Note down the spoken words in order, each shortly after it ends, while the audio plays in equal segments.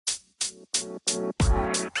Good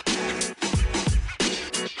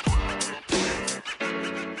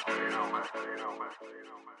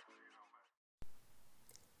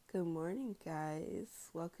morning, guys.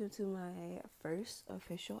 Welcome to my first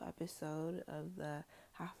official episode of the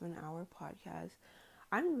Half an Hour podcast.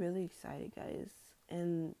 I'm really excited, guys,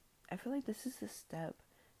 and I feel like this is a step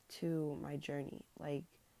to my journey. Like,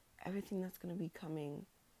 everything that's going to be coming,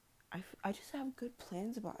 I just have good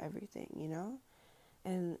plans about everything, you know?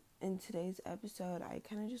 And in today's episode, I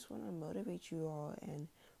kind of just want to motivate you all and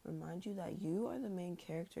remind you that you are the main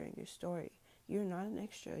character in your story. You're not an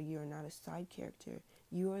extra. You are not a side character.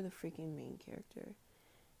 You are the freaking main character.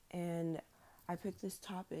 And I picked this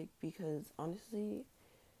topic because honestly,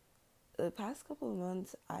 the past couple of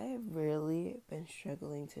months, I have really been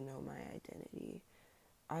struggling to know my identity.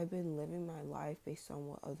 I've been living my life based on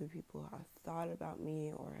what other people have thought about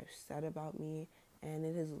me or have said about me, and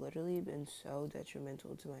it has literally been so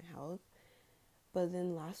detrimental to my health. But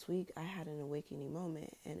then last week, I had an awakening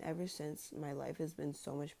moment, and ever since, my life has been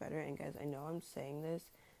so much better. And guys, I know I'm saying this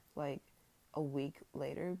like a week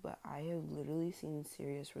later, but I have literally seen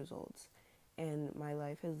serious results, and my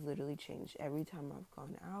life has literally changed. Every time I've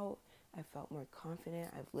gone out, I felt more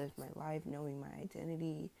confident. I've lived my life knowing my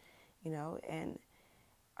identity, and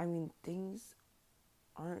I mean, things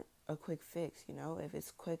aren't a quick fix, If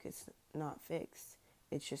it's quick, it's not fixed.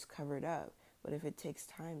 It's just covered up. But if it takes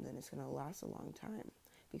time, then it's going to last a long time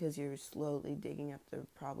because you're slowly digging up the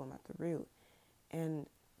problem at the root. And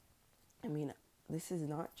I mean, this has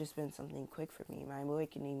not just been something quick for me. My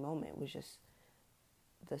awakening moment was just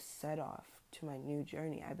the set off to my new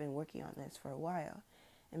journey. I've been working on this for a while.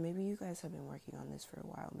 And maybe you guys have been working on this for a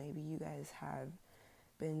while. Maybe you guys have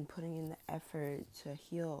been putting in the effort to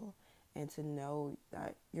heal and to know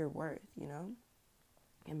that you're worth,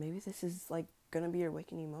 And maybe this is like gonna be your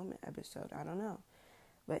awakening moment episode. I don't know.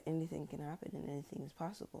 But anything can happen and anything is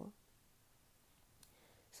possible.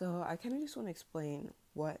 So I kind of just want to explain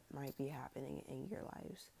what might be happening in your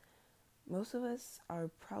lives. Most of us are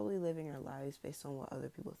probably living our lives based on what other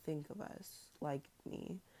people think of us, like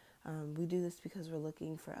me. We do this because we're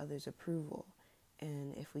looking for others' approval.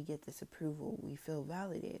 And if we get this approval, we feel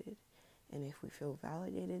validated. And if we feel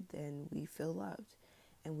validated, then we feel loved.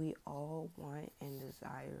 And we all want and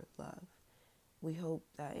desire love. We hope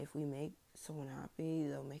that if we make someone happy,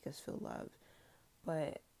 they'll make us feel loved.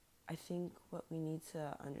 But I think what we need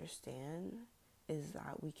to understand is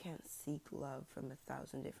that we can't seek love from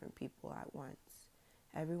 1,000 different people at once.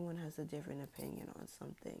 Everyone has a different opinion on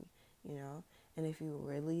something, And if you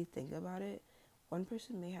really think about it, one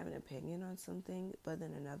person may have an opinion on something, but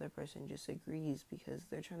then another person just agrees because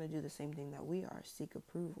they're trying to do the same thing that we are, seek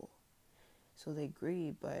approval. So they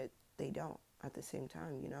agree, but they don't at the same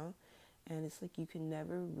time, And it's like you can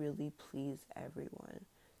never really please everyone.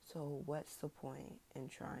 So what's the point in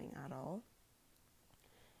trying at all?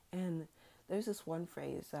 And there's this one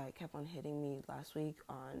phrase that kept on hitting me last week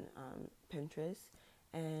on Pinterest,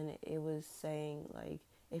 and it was saying, like,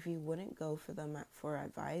 if you wouldn't go for them for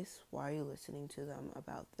advice, why are you listening to them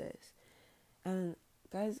about this? And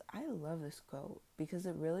guys, I love this quote because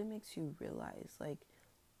it really makes you realize, like,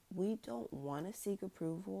 we don't want to seek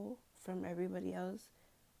approval from everybody else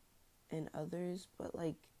and others, but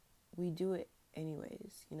like we do it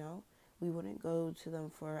anyways, We wouldn't go to them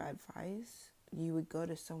for advice. You would go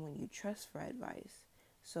to someone you trust for advice.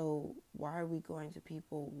 So why are we going to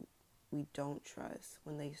people we don't trust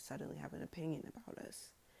when they suddenly have an opinion about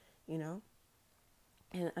us,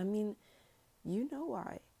 And I mean, you know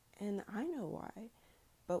why, and I know why,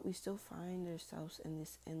 but we still find ourselves in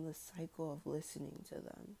this endless cycle of listening to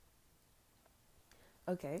them.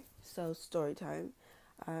 Okay, so story time.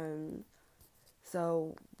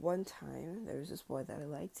 So one time there was this boy that I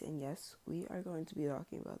liked, and yes, we are going to be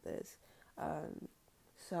talking about this. Um,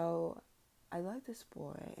 so I liked this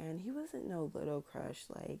boy, and he wasn't no little crush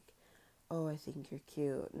like, oh, I think you're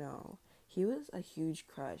cute. No, he was a huge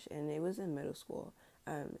crush, and it was in middle school.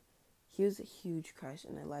 He was a huge crush,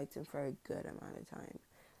 and I liked him for a good amount of time.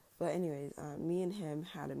 But anyways, me and him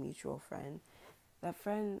had a mutual friend. That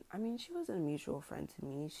friend, I mean, she wasn't a mutual friend to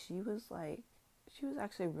me. She was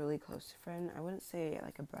actually a really close friend. I wouldn't say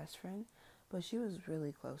like a best friend, but she was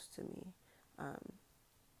really close to me. Um,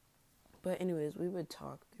 but anyways, we would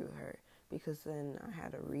talk through her because then I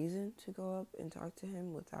had a reason to go up and talk to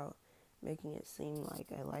him without making it seem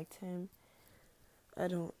like I liked him. I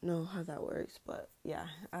don't know how that works, but yeah.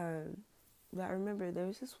 But I remember there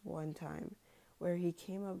was this one time where he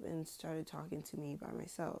came up and started talking to me by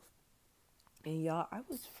myself. And y'all, I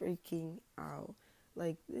was freaking out.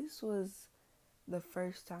 Like, this was the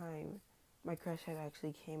first time my crush had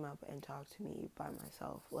actually came up and talked to me by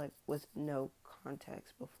myself, like with no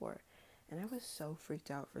context before. And I was so freaked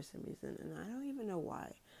out for some reason, and I don't even know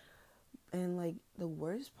why. And like the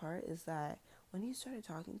worst part is that when he started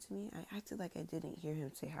talking to me, I acted like I didn't hear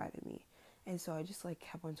him say hi to me. And so I just like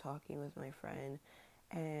kept on talking with my friend,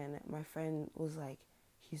 and my friend was like,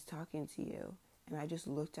 "He's talking to you." And I just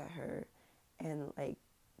looked at her and like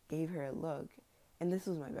gave her a look. And this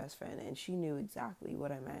was my best friend, and she knew exactly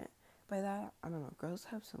what I meant by that. I don't know, girls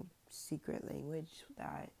have some secret language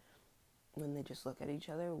that when they just look at each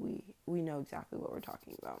other, we know exactly what we're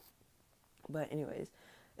talking about. But anyways,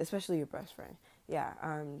 especially your best friend. Yeah,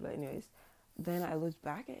 but anyways, then I looked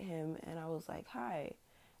back at him and I was like, "Hi."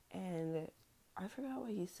 And I forgot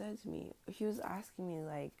what he said to me. He was asking me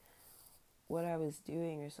like what I was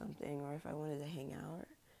doing or something, or if I wanted to hang out or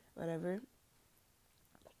whatever.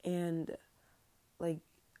 And like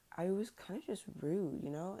I was kind of just rude, you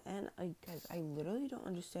know? And guys, I literally don't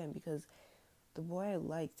understand because the boy I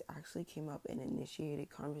liked actually came up and initiated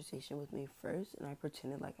conversation with me first, and I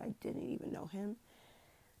pretended like I didn't even know him.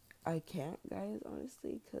 I can't, guys,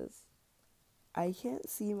 honestly, because I can't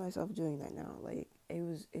see myself doing that now. Like,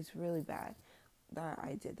 it's really bad that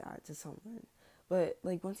I did that to someone. But,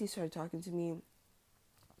 like, once he started talking to me,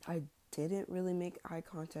 I didn't really make eye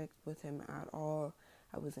contact with him at all.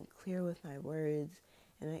 I wasn't clear with my words,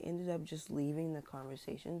 and I ended up just leaving the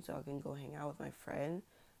conversation so I can go hang out with my friend,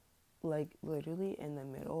 like, literally in the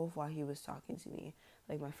middle of while he was talking to me.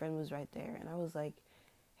 Like, my friend was right there, and I was like,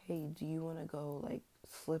 "Hey, do you want to go, like,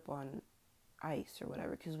 slip on ice or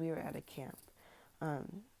whatever?" Because we were at a camp.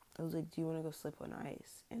 I was like, "Do you want to go slip on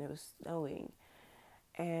ice?" And it was snowing.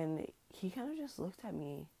 And he kind of just looked at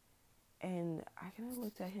me. And I kind of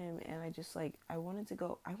looked at him and I just like, I wanted to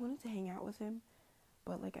go, I wanted to hang out with him.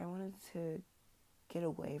 But like, I wanted to get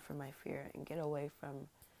away from my fear and get away from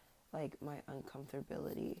like my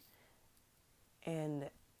uncomfortability. And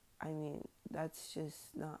I mean, that's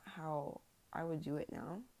just not how I would do it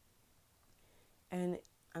now. And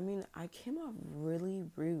I mean, I came off really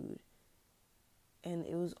rude. And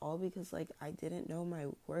it was all because like I didn't know my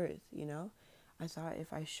worth, you know? I thought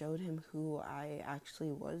if I showed him who I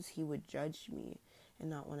actually was, he would judge me and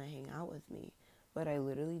not want to hang out with me. But I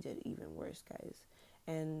literally did even worse, guys.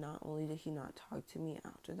 And not only did he not talk to me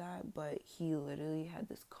after that, but he literally had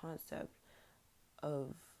this concept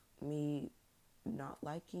of me not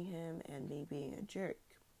liking him and me being a jerk.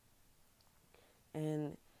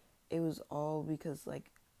 And it was all because like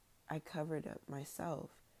I covered up myself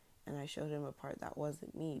and I showed him a part that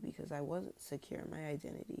wasn't me because I wasn't secure in my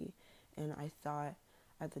identity. And I thought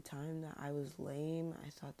at the time that I was lame, I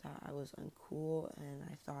thought that I was uncool, and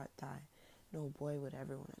I thought that no boy would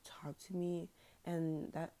ever want to talk to me.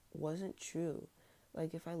 And that wasn't true.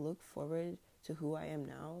 Like, if I look forward to who I am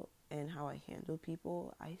now and how I handle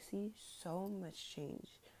people, I see so much change.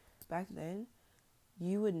 Back then,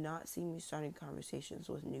 you would not see me starting conversations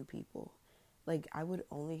with new people. Like, I would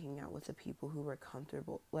only hang out with the people who were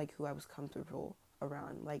comfortable, like who I was comfortable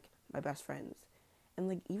around, like my best friends. And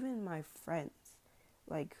like even my friends,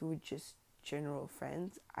 like who were just general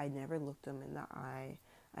friends, I never looked them in the eye.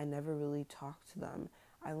 I never really talked to them.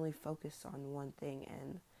 I only focused on one thing,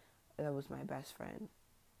 and that was my best friend.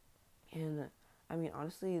 And I mean,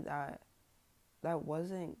 honestly, that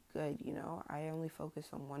wasn't good, you know? I only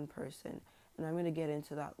focused on one person, and I'm going to get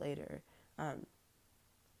into that later. Um,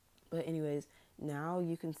 but anyways, now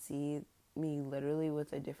you can see me literally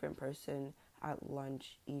with a different person at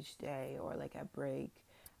lunch each day or like at break.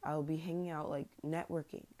 I'll be hanging out like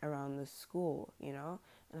networking around the school, you know?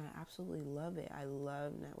 And I absolutely love it. I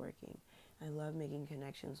love networking. I love making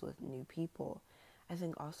connections with new people. I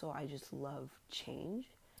think also I just love change.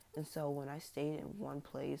 And so when I stayed in one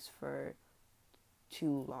place for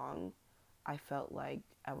too long, I felt like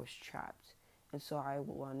I was trapped. And so I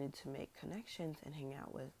wanted to make connections and hang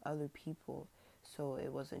out with other people so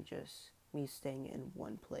it wasn't just me staying in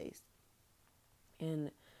one place.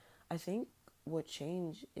 And I think what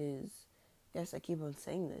changed is, yes, I keep on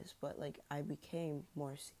saying this, but like I became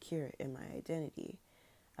more secure in my identity.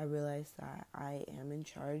 I realized that I am in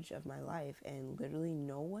charge of my life and literally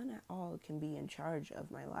no one at all can be in charge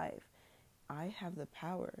of my life. I have the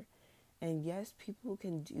power. And yes, people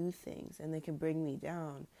can do things and they can bring me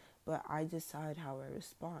down, but I decide how I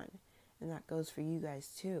respond. And that goes for you guys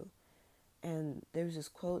too. And there's this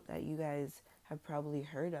quote that you guys have probably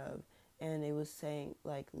heard of, and it was saying,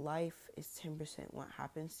 like, life is 10% what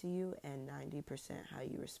happens to you and 90% how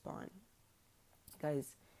you respond.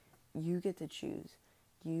 Guys, you get to choose.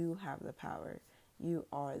 You have the power. You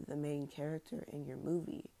are the main character in your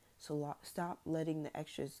movie. So stop letting the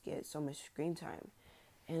extras get so much screen time.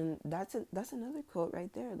 And that's another quote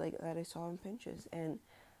right there, like that I saw on Pinterest, and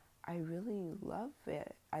I really love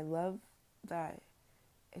it. I love that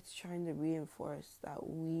it's trying to reinforce that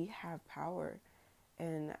we have power,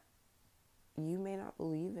 and you may not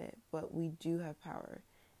believe it, but we do have power.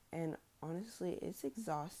 And honestly, it's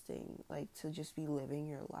exhausting, like, to just be living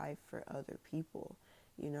your life for other people,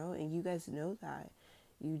 and you guys know that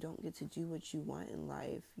you don't get to do what you want in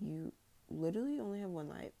life. You literally only have one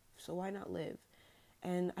life, so why not live?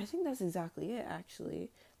 And I think that's exactly it, actually.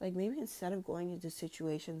 Like, maybe instead of going into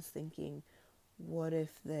situations thinking, what if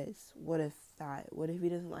this? What if that? What if he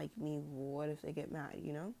doesn't like me? What if they get mad,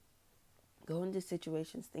 Go into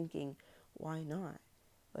situations thinking, why not?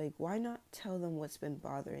 Like, why not tell them what's been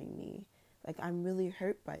bothering me? Like, I'm really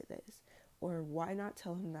hurt by this. Or why not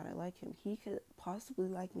tell him that I like him? He could possibly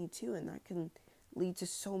like me too, and that can lead to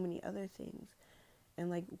so many other things. And,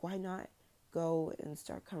 like, why not go and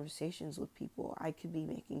start conversations with people? I could be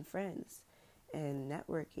making friends and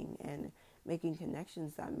networking and making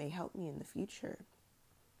connections that may help me in the future.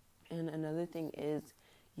 And another thing is,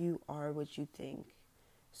 you are what you think.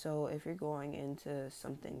 So if you're going into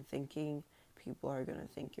something thinking people are going to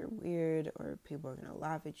think you're weird, or people are going to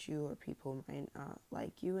laugh at you, or people might not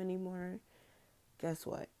like you anymore, guess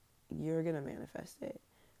what? You're going to manifest it.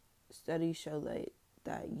 Studies show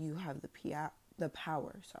that you have the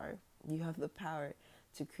power, You have the power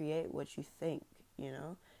to create what you think,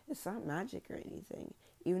 It's not magic or anything.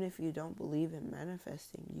 Even if you don't believe in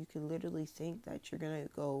manifesting, you could literally think that you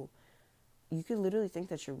could literally think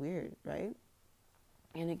that you're weird, right?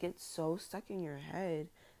 And it gets so stuck in your head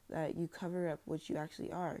that you cover up what you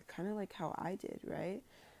actually are. Kind of like how I did, right?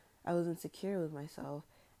 I was insecure with myself,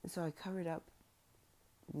 and so I covered up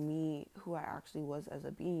me, who I actually was as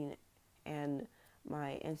a being, and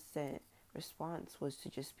my instant response was to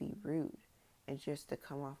just be rude and just to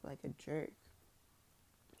come off like a jerk.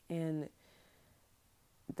 And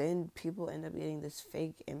then people end up getting this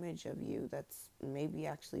fake image of you that's maybe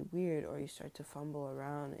actually weird, or you start to fumble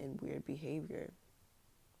around in weird behavior.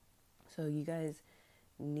 So you guys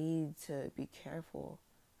need to be careful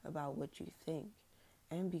about what you think,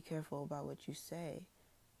 and be careful about what you say.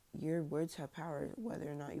 Your words have power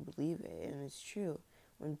whether or not you believe it, and it's true.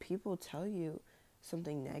 When people tell you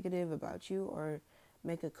something negative about you, or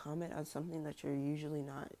make a comment on something that you're usually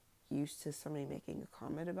not used to somebody making a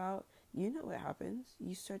comment about, you know what happens.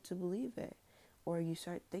 You start to believe it, or you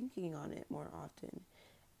start thinking on it more often.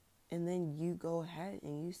 And then you go ahead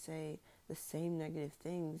and you say the same negative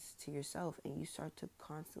things to yourself, and you start to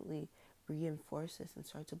constantly reinforce this and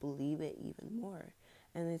start to believe it even more.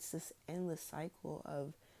 And it's this endless cycle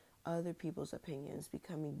of other people's opinions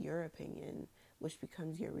becoming your opinion, which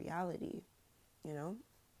becomes your reality, you know?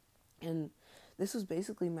 And this was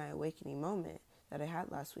basically my awakening moment that I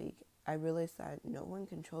had last week. I realized that no one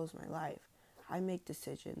controls my life. I make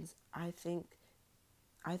decisions.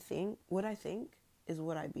 What I think is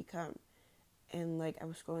what I become. And like, I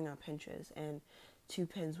was scrolling on Pinterest, and two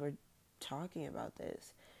pins were talking about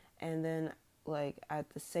this. And then, like, on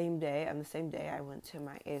the same day, I went to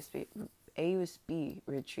my AUSB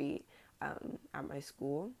retreat at my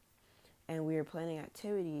school, and we were planning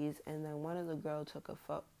activities. And then one of the girls took a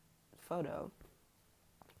photo,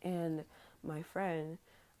 and my friend,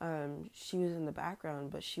 she was in the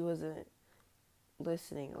background, but she wasn't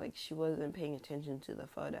listening. Like, she wasn't paying attention to the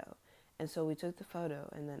photo. And so we took the photo,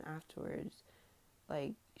 and then afterwards,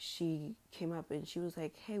 like, she came up and she was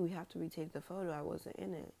like, hey, we have to retake the photo. I wasn't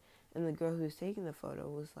in it. And the girl who was taking the photo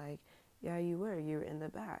was like, yeah, you were in the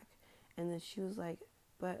back. And then she was like,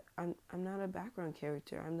 but I'm not a background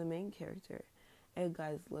character. I'm the main character. And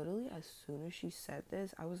guys, literally, as soon as she said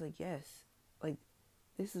this, I was like, yes, like,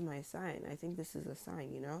 this is my sign. I think this is a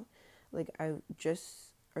sign, Like, I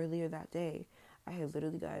just earlier that day, I had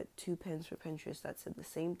literally got 2 pins for Pinterest that said the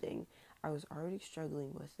same thing. I was already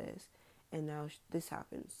struggling with this, and now this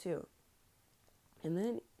happens too. And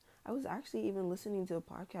then I was actually even listening to a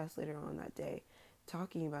podcast later on that day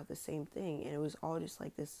talking about the same thing, and it was all just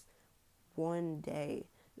like this one day,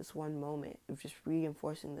 this one moment of just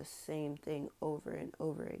reinforcing the same thing over and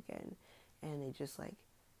over again. And it just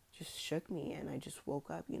shook me, and I just woke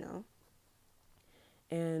up,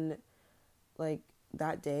 And like,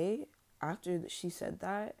 that day after she said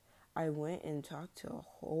that, I went and talked to a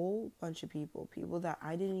whole bunch of people that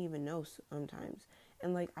I didn't even know sometimes.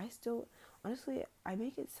 And like, I still, honestly, I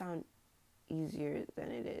make it sound easier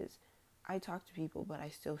than it is. I talk to people, but I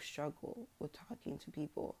still struggle with talking to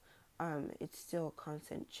people. It's still a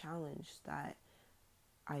constant challenge that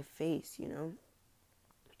I face,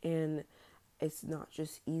 And it's not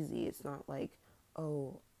just easy. It's not like,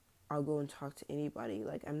 oh, I'll go and talk to anybody.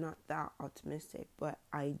 Like, I'm not that optimistic, but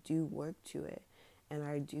I do work to it, and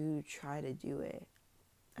I do try to do it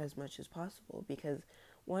as much as possible because,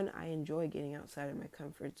 one, I enjoy getting outside of my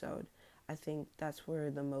comfort zone. I think that's where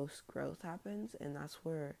the most growth happens, and that's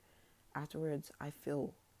where afterwards I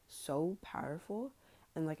feel so powerful,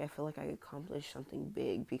 and like I feel like I accomplished something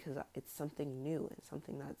big because it's something new and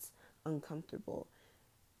something that's uncomfortable.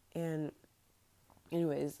 And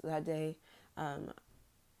anyways, that day, um,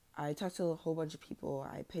 I talked to a whole bunch of people.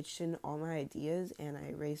 I pitched in all my ideas and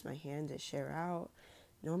I raised my hand to share out.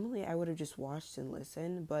 Normally, I would have just watched and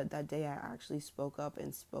listened, but that day I actually spoke up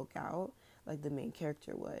and spoke out like the main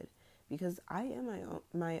character would, because I am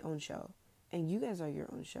my own show, and you guys are your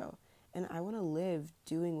own show, and I want to live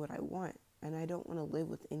doing what I want, and I don't want to live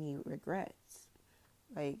with any regrets.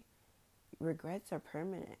 Like, regrets are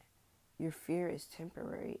permanent. Your fear is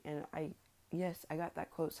temporary, and yes, I got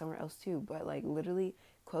that quote somewhere else too, but like literally,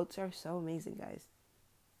 quotes are so amazing, guys.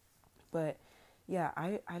 But yeah,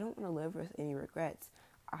 I don't want to live with any regrets.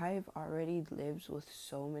 I've already lived with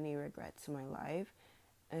so many regrets in my life,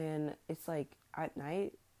 and it's like at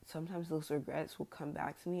night, sometimes those regrets will come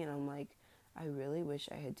back to me, and I'm like, I really wish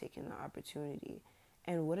I had taken the opportunity.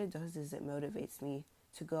 And what it does is it motivates me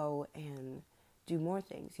to go and do more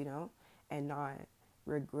things, and not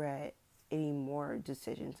regret any more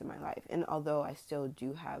decisions in my life. And although I still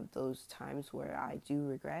do have those times where I do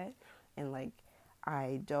regret and like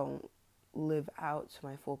I don't live out to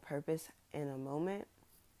my full purpose in a moment,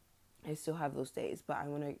 I still have those days, but I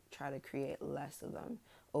want to try to create less of them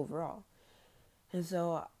overall. And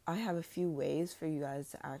so I have a few ways for you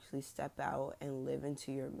guys to actually step out and live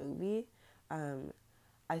into your movie. Um,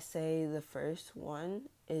 I say the first one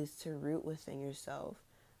is to root within yourself.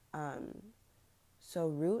 Um, so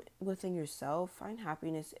root within yourself, find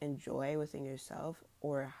happiness and joy within yourself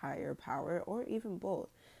or a higher power or even both.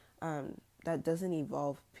 That doesn't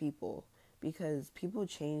involve people, because people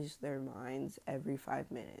change their minds every 5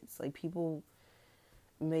 minutes. Like, people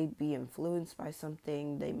may be influenced by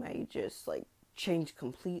something, they might just like change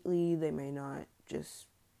completely, they may not just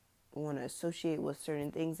want to associate with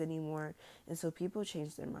certain things anymore. And so people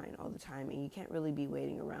change their mind all the time, and you can't really be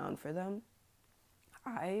waiting around for them.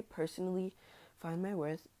 I personally find my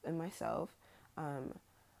worth in myself, um,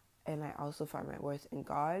 and I also find my worth in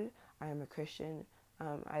God. I am a Christian.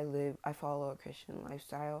 I follow a Christian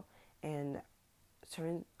lifestyle, and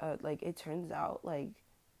it turns out like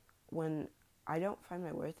when I don't find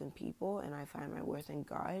my worth in people and I find my worth in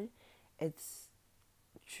God, it's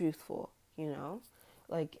truthful,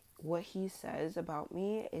 Like, what he says about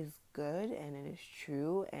me is good and it is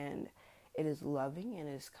true and it is loving and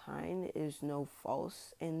it is kind. There's no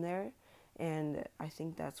false in there. And I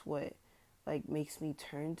think that's what like makes me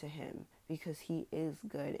turn to him, because he is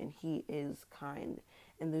good and he is kind.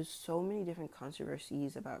 And there's so many different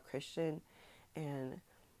controversies about Christian, and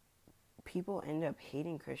people end up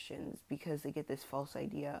hating Christians because they get this false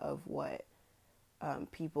idea of what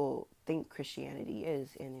people think Christianity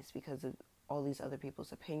is, and it's because of all these other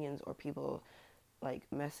people's opinions or people like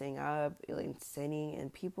messing up, like sinning,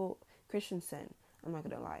 and Christians sin. I'm not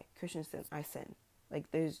gonna lie, Christians sin. I sin. Like,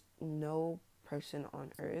 there's no person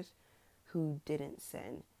on earth who didn't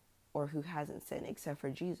sin or who hasn't sinned except for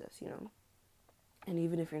Jesus. And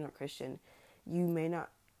even if you're not Christian, you may not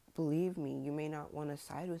believe me, you may not want to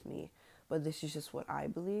side with me, but this is just what I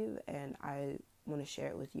believe, and I want to share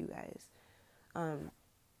it with you guys. Um,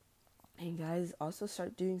 and guys, also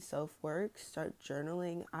start doing self-work, start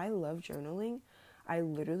journaling. I love journaling. I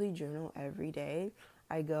literally journal every day.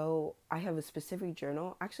 I have a specific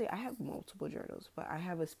journal. Actually, I have multiple journals, but I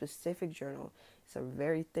have a specific journal. It's a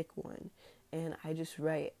very thick one. And I just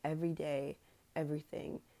write every day,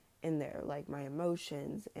 everything in there, like my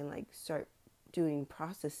emotions, and like start doing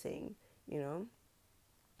processing,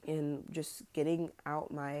 and just getting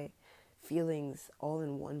out my feelings all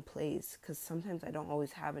in one place, because sometimes I don't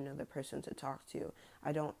always have another person to talk to.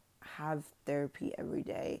 I don't have therapy every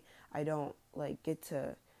day. I don't like get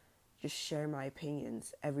to just share my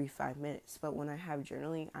opinions every 5 minutes, but when I have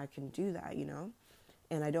journaling, I can do that,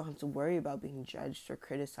 and I don't have to worry about being judged or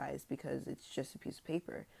criticized because it's just a piece of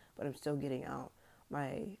paper, but I'm still getting out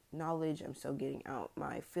my knowledge, I'm still getting out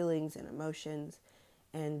my feelings and emotions.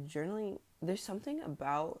 And journaling, there's something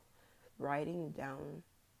about writing down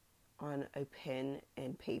on a pen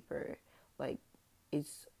and paper, like,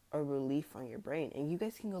 it's a relief on your brain. And you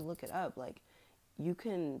guys can go look it up. Like, you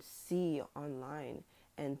can see online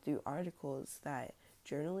and through articles that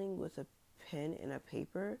journaling with a pen and a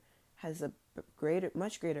paper has a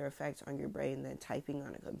much greater effect on your brain than typing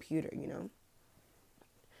on a computer,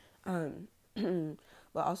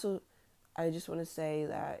 But also, I just want to say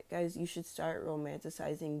that, guys, you should start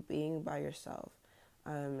romanticizing being by yourself.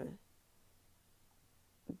 Um,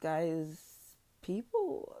 guys,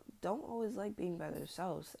 people don't always like being by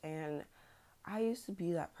themselves, and I used to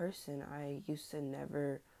be that person. I used to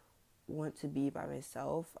never want to be by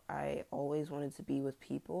myself. I always wanted to be with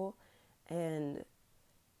people, and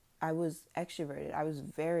I was extroverted. I was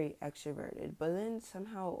very extroverted. But then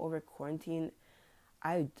somehow over quarantine,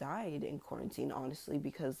 I died in quarantine, honestly,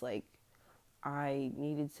 because like I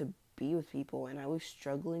needed to be with people and I was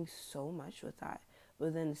struggling so much with that.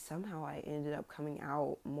 But then somehow I ended up coming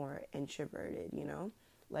out more introverted, you know?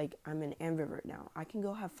 Like I'm an ambivert now. I can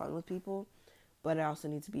go have fun with people, but I also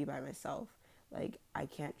need to be by myself. Like I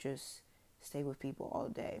can't just stay with people all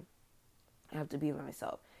day. I have to be by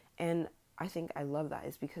myself. And I think I love that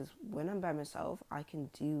is because when I'm by myself, I can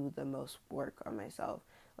do the most work on myself.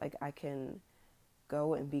 Like I can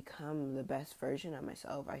go and become the best version of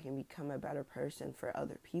myself. I can become a better person for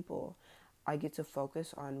other people. I get to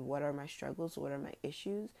focus on what are my struggles, what are my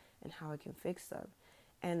issues, and how I can fix them.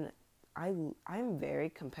 And I'm very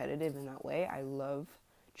competitive in that way. I love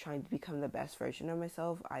trying to become the best version of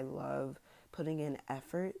myself. I love putting in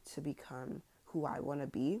effort to become who I want to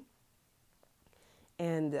be.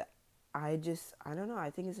 And I don't know, I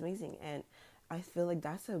think it's amazing. And I feel like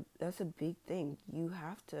that's a big thing. You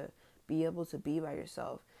have to be able to be by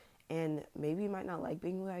yourself. And maybe you might not like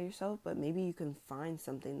being by yourself, but maybe you can find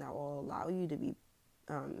something that will allow you to be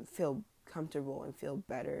feel comfortable and feel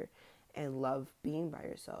better and love being by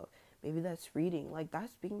yourself. Maybe that's reading, like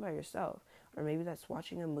that's being by yourself. Or maybe that's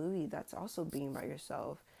watching a movie, that's also being by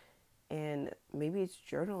yourself. And maybe it's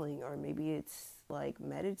journaling, or maybe it's like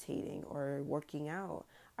meditating or working out.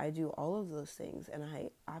 I do all of those things and I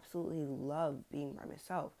absolutely love being by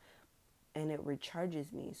myself, and it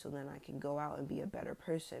recharges me so then I can go out and be a better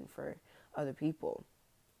person for other people.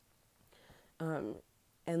 um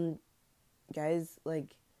and guys,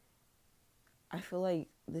 like I feel like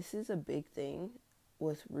this is a big thing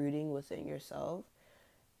with rooting within yourself.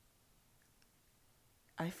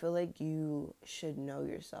 I feel like you should know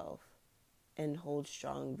yourself and hold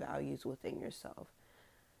strong values within yourself.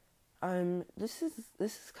 This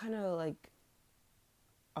is kind of like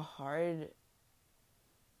a hard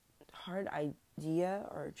idea,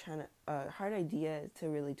 or trying to hard idea to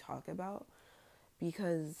really talk about,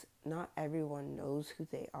 because not everyone knows who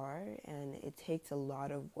they are, and it takes a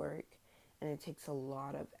lot of work and it takes a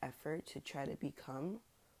lot of effort to try to become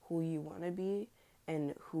who you want to be,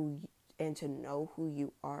 and and to know who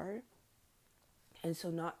you are. And so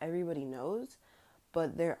not everybody knows,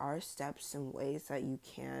 but there are steps and ways that you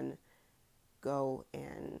can go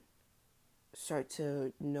and start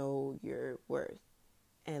to know your worth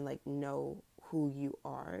and like know who you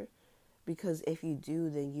are, because if you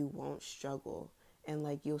do, then you won't struggle, and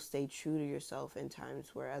like you'll stay true to yourself in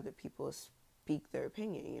times where other people speak their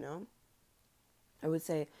opinion, you know. I would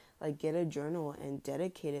say like get a journal and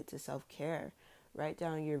dedicate it to self-care. Write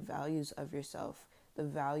down your values of yourself, the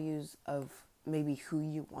values of maybe who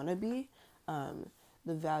you want to be, um,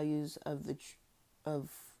 the values of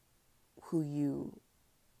of who you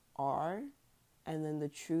are, and then the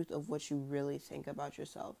truth of what you really think about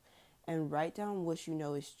yourself. And write down what you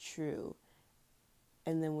know is true.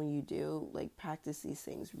 And then when you do, like practice these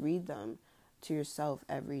things, read them to yourself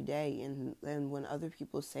every day. And then when other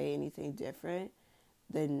people say anything different,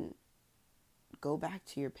 then go back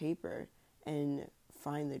to your paper and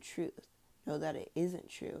find the truth. Know that it isn't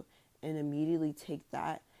true, and immediately take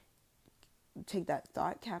that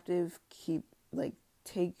thought captive.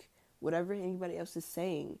 Take whatever anybody else is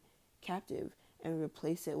saying captive and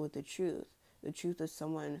replace it with the truth of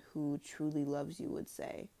someone who truly loves you would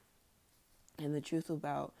say, and the truth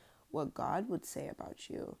about what God would say about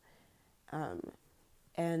you. um,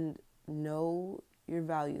 and know your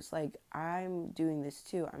values. Like I'm doing this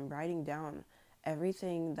too. I'm writing down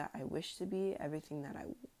everything that I wish to be, everything that I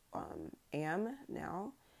am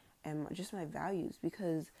now, and just my values.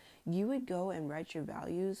 Because you would go and write your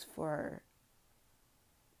values for,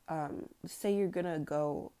 say you're gonna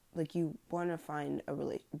go, like you want to find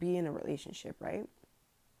be in a relationship, right?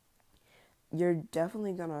 You're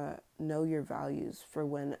definitely gonna know your values for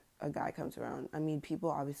when a guy comes around. I mean, people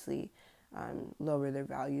obviously lower their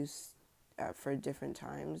values for different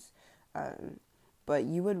times, um, but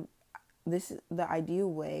you would. The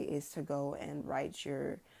ideal way is to go and write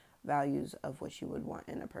your values of what you would want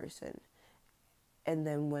in a person, and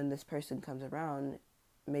then when this person comes around,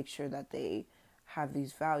 make sure that they have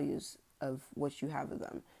these values of what you have of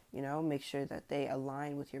them. You know, make sure that they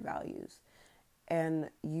align with your values. And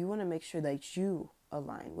you want to make sure that you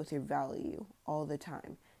align with your value all the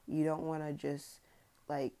time. You don't want to just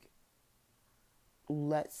like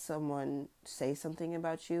let someone say something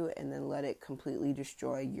about you and then let it completely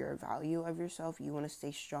destroy your value of yourself. You want to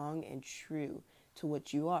stay strong and true to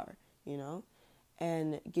what you are, you know?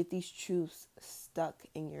 And get these truths stuck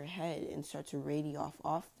in your head and start to radiate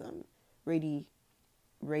off them.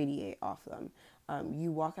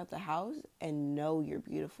 You walk out the house and know you're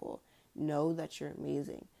beautiful. Know that you're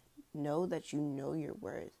amazing. Know that you know your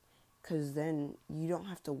worth. Because then you don't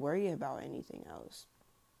have to worry about anything else.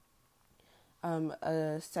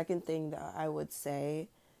 A second thing that I would say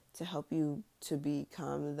to help you to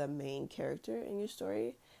become the main character in your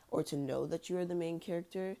story, or to know that you are the main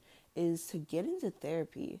character, is to get into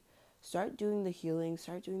therapy. Start doing the healing,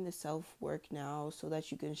 start doing the self-work now so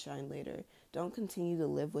that you can shine later. Don't continue to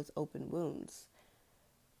live with open wounds.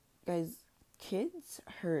 Guys, kids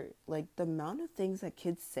hurt. Like, the amount of things that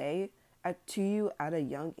kids say to you at a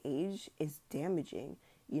young age is damaging,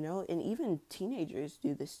 you know? And even teenagers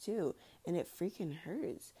do this too, and it freaking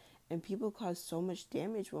hurts. And people cause so much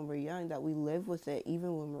damage when we're young that we live with it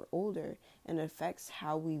even when we're older, and it affects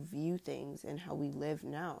how we view things and how we live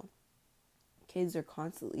now. Kids are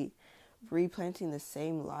constantly replanting the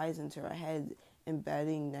same lies into our heads,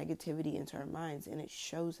 embedding negativity into our minds, and it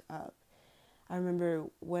shows up. I remember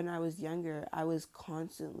when I was younger, I was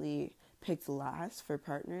constantly picked last for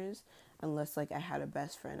partners, unless like I had a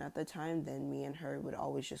best friend at the time. Then me and her would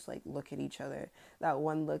always just like look at each other. That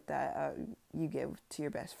one look that you give to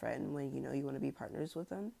your best friend when you know you want to be partners with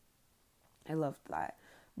them. I loved that.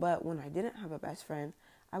 But when I didn't have a best friend,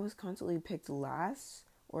 I was constantly picked last,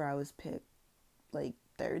 or I was picked like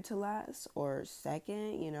third to last or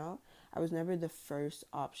second, you know. I was never the first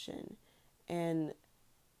option. And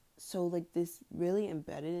so like this really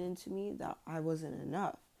embedded into me that I wasn't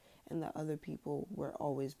enough and that other people were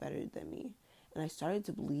always better than me. And I started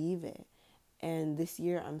to believe it. And this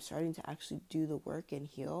year I'm starting to actually do the work and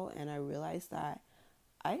heal, and I realized that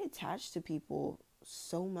I attach to people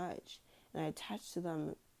so much, and I attach to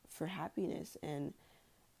them for happiness. And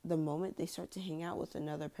the moment they start to hang out with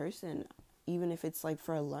another person, even if it's like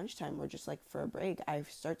for a lunchtime or just like for a break, I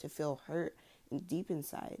start to feel hurt and deep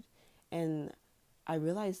inside. And I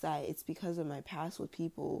realized that it's because of my past with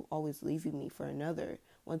people always leaving me for another.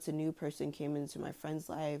 Once a new person came into my friend's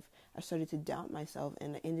life, I started to doubt myself,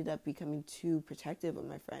 and I ended up becoming too protective of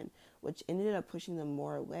my friend, which ended up pushing them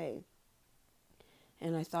more away.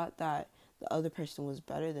 And I thought that the other person was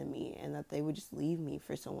better than me and that they would just leave me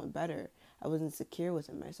for someone better. I wasn't secure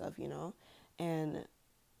within myself, you know? And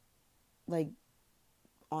like,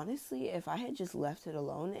 honestly, if I had just left it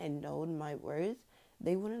alone and known my worth,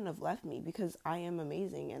 they wouldn't have left me, because I am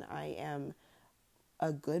amazing and I am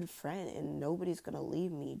a good friend, and nobody's going to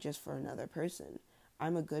leave me just for another person.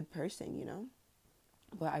 I'm a good person, you know?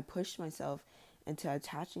 But I pushed myself into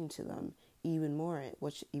attaching to them even more,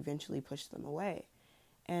 which eventually pushed them away.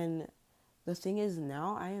 And the thing is,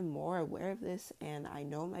 now I am more aware of this, and I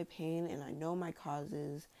know my pain and I know my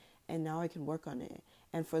causes, and now I can work on it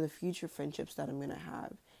and for the future friendships that I'm going to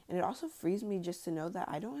have. And it also frees me just to know that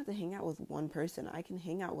I don't have to hang out with one person. I can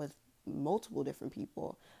hang out with multiple different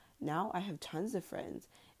people. Now I have tons of friends,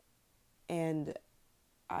 and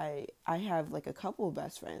I have like a couple of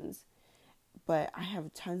best friends, but I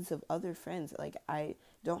have tons of other friends. Like, I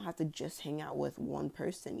don't have to just hang out with one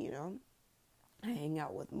person, you know? I hang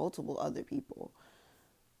out with multiple other people.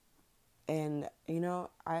 And, you know,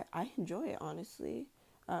 I enjoy it, honestly.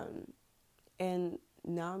 And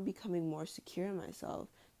now I'm becoming more secure in myself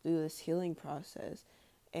through this healing process.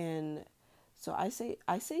 And so I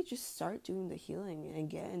say just start doing the healing and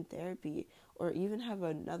get in therapy, or even have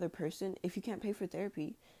another person. If you can't pay for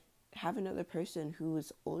therapy, have another person who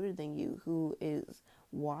is older than you, who is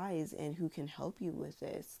wise and who can help you with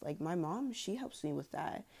this. Like my mom, she helps me with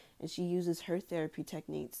that, and she uses her therapy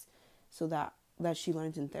techniques so that she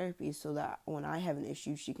learns in therapy, so that when I have an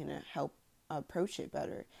issue, she can help approach it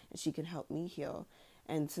better, and she can help me heal.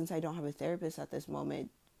 And since I don't have a therapist at this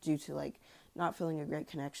moment, due to like not feeling a great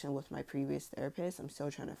connection with my previous therapist, I'm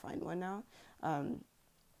still trying to find one now.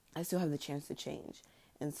 I still have the chance to change,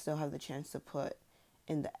 and still have the chance to put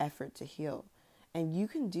in the effort to heal. And you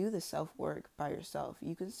can do the self-work by yourself.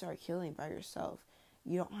 You can start healing by yourself.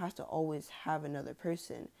 You don't have to always have another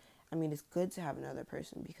person. I mean, it's good to have another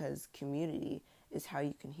person, because community is how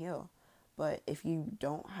you can heal. But if you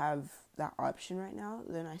don't have that option right now,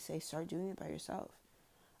 then I say start doing it by yourself.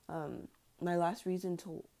 My last reason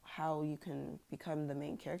to how you can become the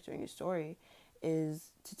main character in your story is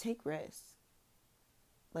to take risks.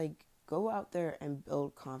 Like, go out there and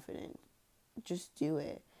build confidence. Just do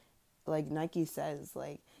it. Like Nike says,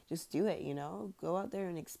 like, just do it, you know? Go out there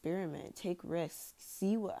and experiment, take risks,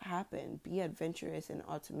 see what happens, be adventurous and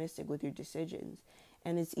optimistic with your decisions.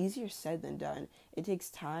 And it's easier said than done. It takes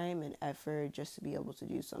time and effort just to be able to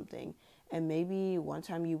do something. And maybe one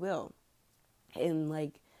time you will. And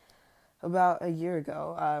like about a year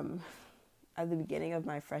ago, at the beginning of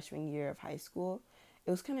my freshman year of high school,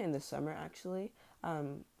 it was kind of in the summer actually.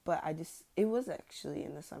 But it was actually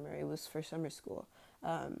in the summer. It was for summer school.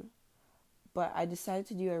 But I decided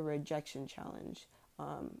to do a rejection challenge.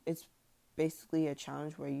 It's basically a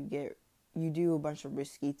challenge where you do a bunch of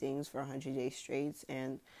risky things for 100 days straight,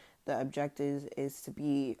 and the objective is to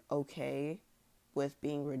be okay with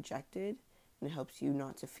being rejected, and it helps you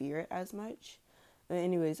not to fear it as much. But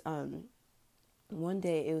anyways, one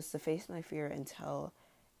day it was to face my fear and tell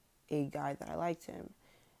a guy that I liked him.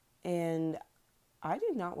 And I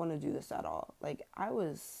did not want to do this at all. Like, I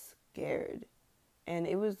was scared. And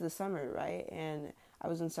it was the summer, right? And I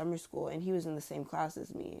was in summer school, and he was in the same class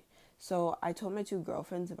as me. So I told my two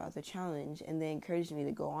girlfriends about the challenge, and they encouraged me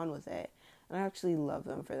to go on with it. And I actually love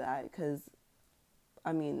them for that, because,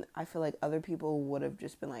 I mean, I feel like other people would have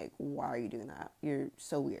just been like, why are you doing that? You're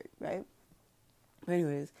so weird, right? But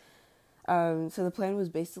anyways, so the plan was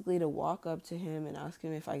basically to walk up to him and ask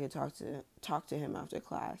him if I could talk to him after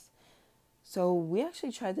class. So we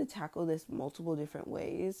actually tried to tackle this multiple different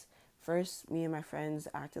ways. First, me and my friends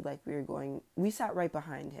acted like we sat right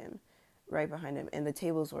behind him, and the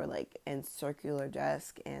tables were like in circular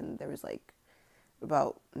desk, and there was like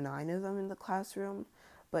about 9 of them in the classroom,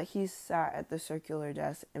 but he sat at the circular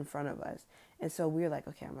desk in front of us. And so we were like,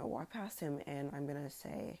 okay, I'm gonna walk past him and I'm gonna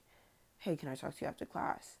say, hey, can I talk to you after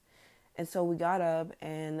class? And so we got up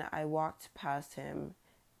and I walked past him,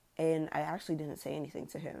 and I actually didn't say anything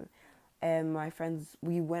to him. And my friends,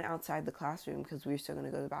 we went outside the classroom because we were still going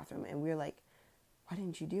to go to the bathroom. And we were like, why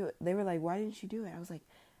didn't you do it? They were like, why didn't you do it? I was like,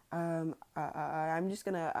 I'm just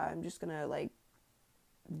gonna like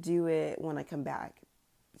do it when I come back.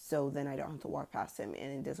 So then I don't have to walk past him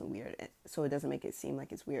and it doesn't so it doesn't make it seem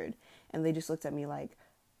like it's weird. And they just looked at me like,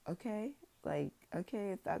 okay,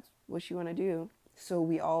 if that's what you want to do. So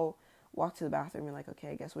we all walked to the bathroom and like, okay,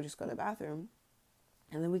 I guess we'll just go to the bathroom.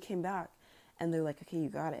 And then we came back and they're like, okay, you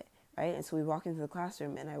got it. Right? And so we walk into the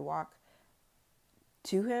classroom and I walk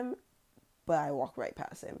to him, but I walk right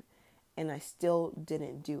past him. And I still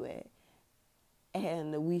didn't do it.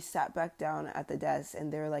 And we sat back down at the desk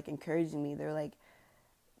and they were like encouraging me. They're like,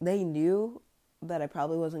 they knew that I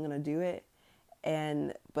probably wasn't going to do it.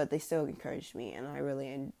 But they still encouraged me, and I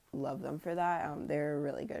really love them for that. They're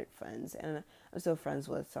really good friends, and I'm still friends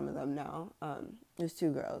with some of them now. There's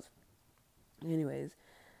 2 girls. Anyways,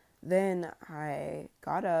 then I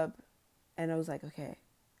got up and I was like, okay,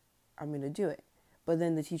 I'm going to do it. But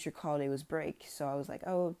then the teacher called, it was break. So I was like,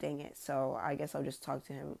 oh, dang it. So I guess I'll just talk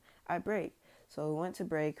to him at break. So we went to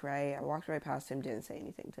break, right? I walked right past him, didn't say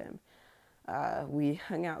anything to him. We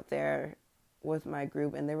hung out there with my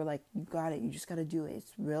group and they were like, you got it. You just got to do it.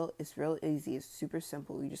 It's real easy. It's super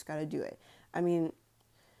simple. You just got to do it. I mean,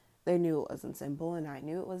 they knew it wasn't simple and I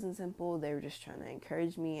knew it wasn't simple. They were just trying to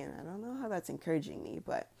encourage me, and I don't know how that's encouraging me,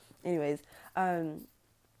 but anyways,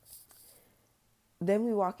 then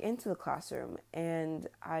we walk into the classroom and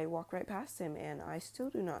I walk right past him and I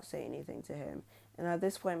still do not say anything to him. And at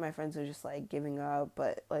this point, my friends are just like giving up,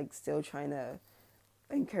 but like still trying to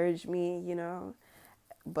encourage me, you know,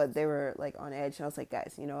 but they were like on edge. And I was like,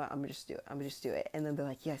 guys, you know what? I'm gonna just do it. And then they're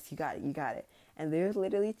like, yes, you got it. And they're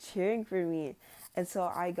literally cheering for me. And so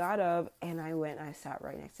I got up and I sat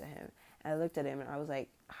right next to him. And I looked at him and I was like,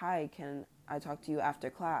 hi, can I talk to you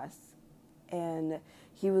after class? And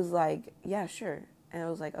he was like, yeah, sure. And I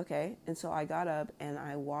was like, okay. And so I got up and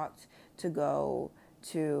I walked to go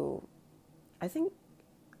to, I think,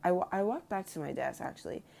 I walked back to my desk,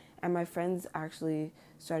 actually. And my friends actually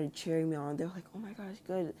started cheering me on. They were like, oh my gosh,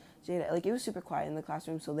 good, Jada. Like, it was super quiet in the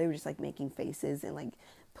classroom, so they were just, like, making faces and, like,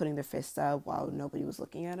 putting their fists up while nobody was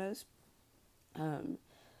looking at us.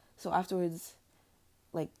 So afterwards,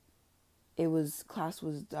 like, class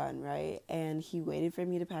was done, right? And he waited for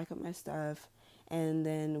me to pack up my stuff. And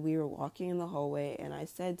then we were walking in the hallway, and I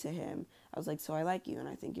said to him, I was like, so I like you, and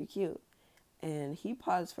I think you're cute. And he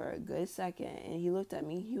paused for a good second, and he looked at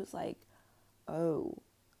me. He was like, oh,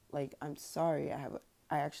 like, I'm sorry, I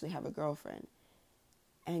actually have a girlfriend.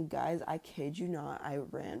 And guys, I kid you not, I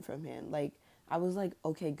ran from him. Like, I was like,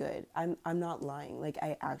 okay, good. I'm not lying. Like,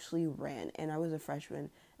 I actually ran, and I was a freshman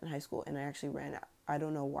in high school, and I actually ran. I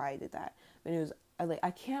don't know why I did that, but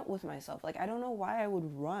I can't with myself. Like, I don't know why I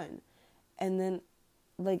would run. And then,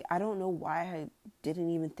 like, I don't know why I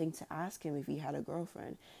didn't even think to ask him if he had a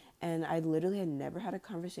girlfriend. And I literally had never had a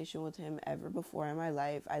conversation with him ever before in my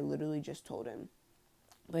life. I literally just told him.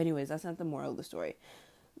 But anyways, that's not the moral of the story.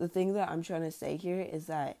 The thing that I'm trying to say here is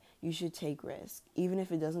that you should take risks. Even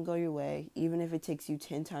if it doesn't go your way, even if it takes you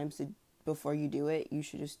 10 times before you do it, you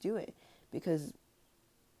should just do it. Because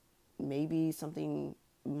maybe something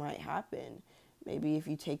might happen. Maybe if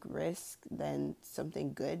you take risk, then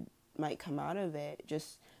something good might come out of it.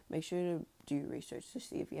 Just make sure to do your research to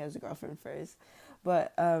see if he has a girlfriend first.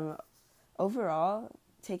 But overall,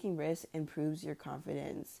 taking risks improves your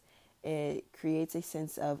confidence. It creates a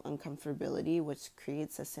sense of uncomfortability, which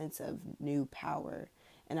creates a sense of new power,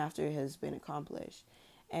 and after it has been accomplished.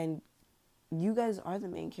 And you guys are the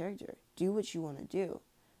main character. Do what you want to do.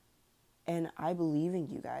 And I believe in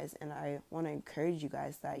you guys, and I want to encourage you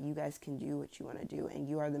guys that you guys can do what you want to do, and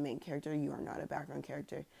you are the main character. You are not a background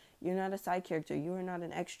character. You're not a side character. You are not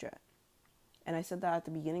an extra. And I said that at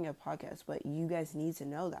the beginning of the podcast, but you guys need to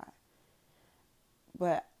know that.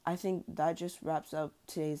 But I think that just wraps up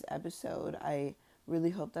today's episode. I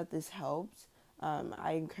really hope that this helps.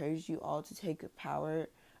 I encourage you all to take power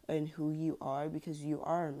in who you are, because you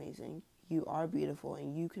are amazing. You are beautiful,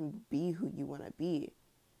 and you can be who you want to be.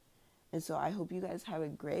 And so I hope you guys have a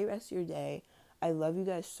great rest of your day. I love you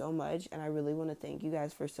guys so much, and I really want to thank you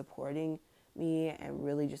guys for supporting me and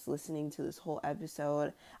really just listening to this whole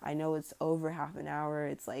episode. I know it's over half an hour.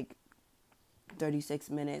 It's like 36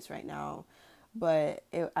 minutes right now. But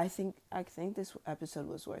I think this episode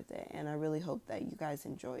was worth it, and I really hope that you guys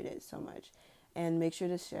enjoyed it so much. And make sure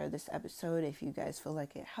to share this episode if you guys feel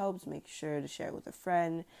like it helps. Make sure to share it with a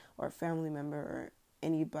friend or a family member or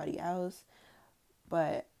anybody else.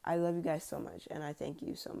 But I love you guys so much, and I thank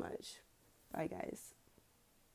you so much. Bye, guys.